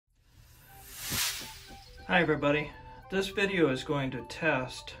Hi everybody, this video is going to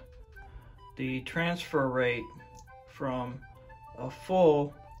test the transfer rate from a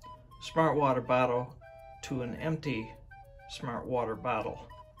full smart water bottle to an empty smart water bottle.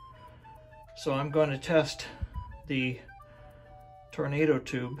 So I'm going to test the tornado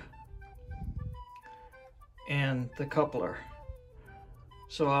tube and the coupler.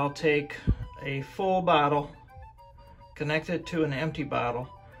 So I'll take a full bottle, connect it to an empty bottle,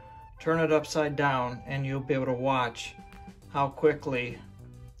 turn it upside down, and you'll be able to watch how quickly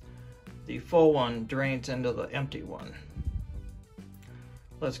the full one drains into the empty one.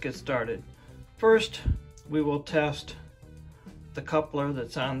 Let's get started. First, we will test the coupler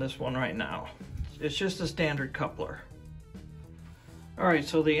that's on this one right now. It's just a standard coupler. Alright,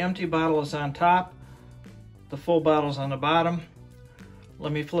 so the empty bottle is on top, the full bottle is on the bottom.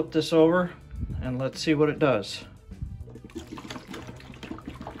 Let me flip this over and let's see what it does.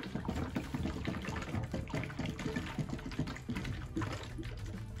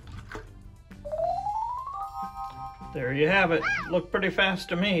 There you have it. Looked pretty fast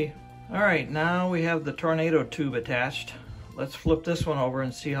to me. Alright, now we have the tornado tube attached. Let's flip this one over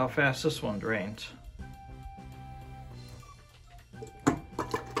and see how fast this one drains.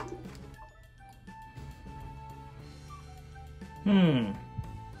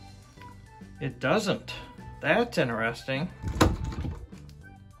 It doesn't. That's interesting.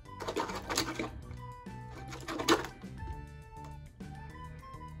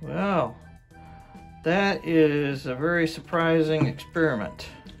 Well, that is a very surprising experiment.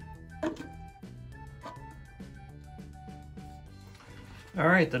 All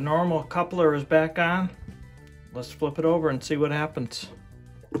right, the normal coupler is back on. Let's flip it over and see what happens.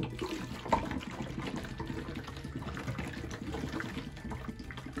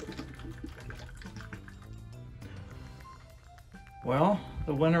 Well,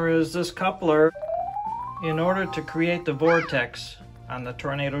 the winner is this coupler. In order to create the vortex on the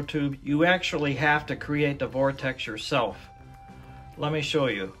tornado tube, you actually have to create the vortex yourself. Let me show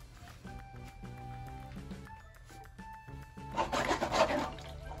you.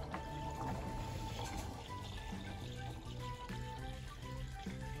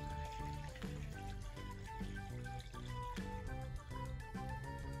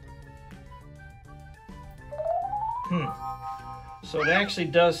 So it actually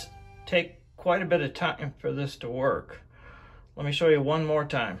does take quite a bit of time for this to work. Let me show you one more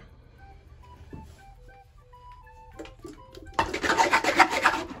time.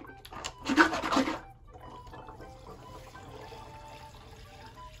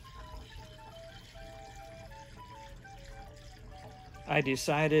 I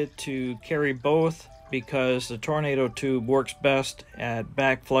decided to carry both because the tornado tube works best at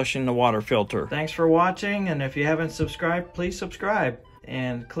back flushing the water filter. Thanks for watching, and if you haven't subscribed, please subscribe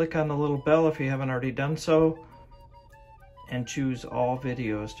and click on the little bell if you haven't already done so, and choose all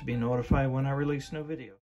videos to be notified when I release new videos.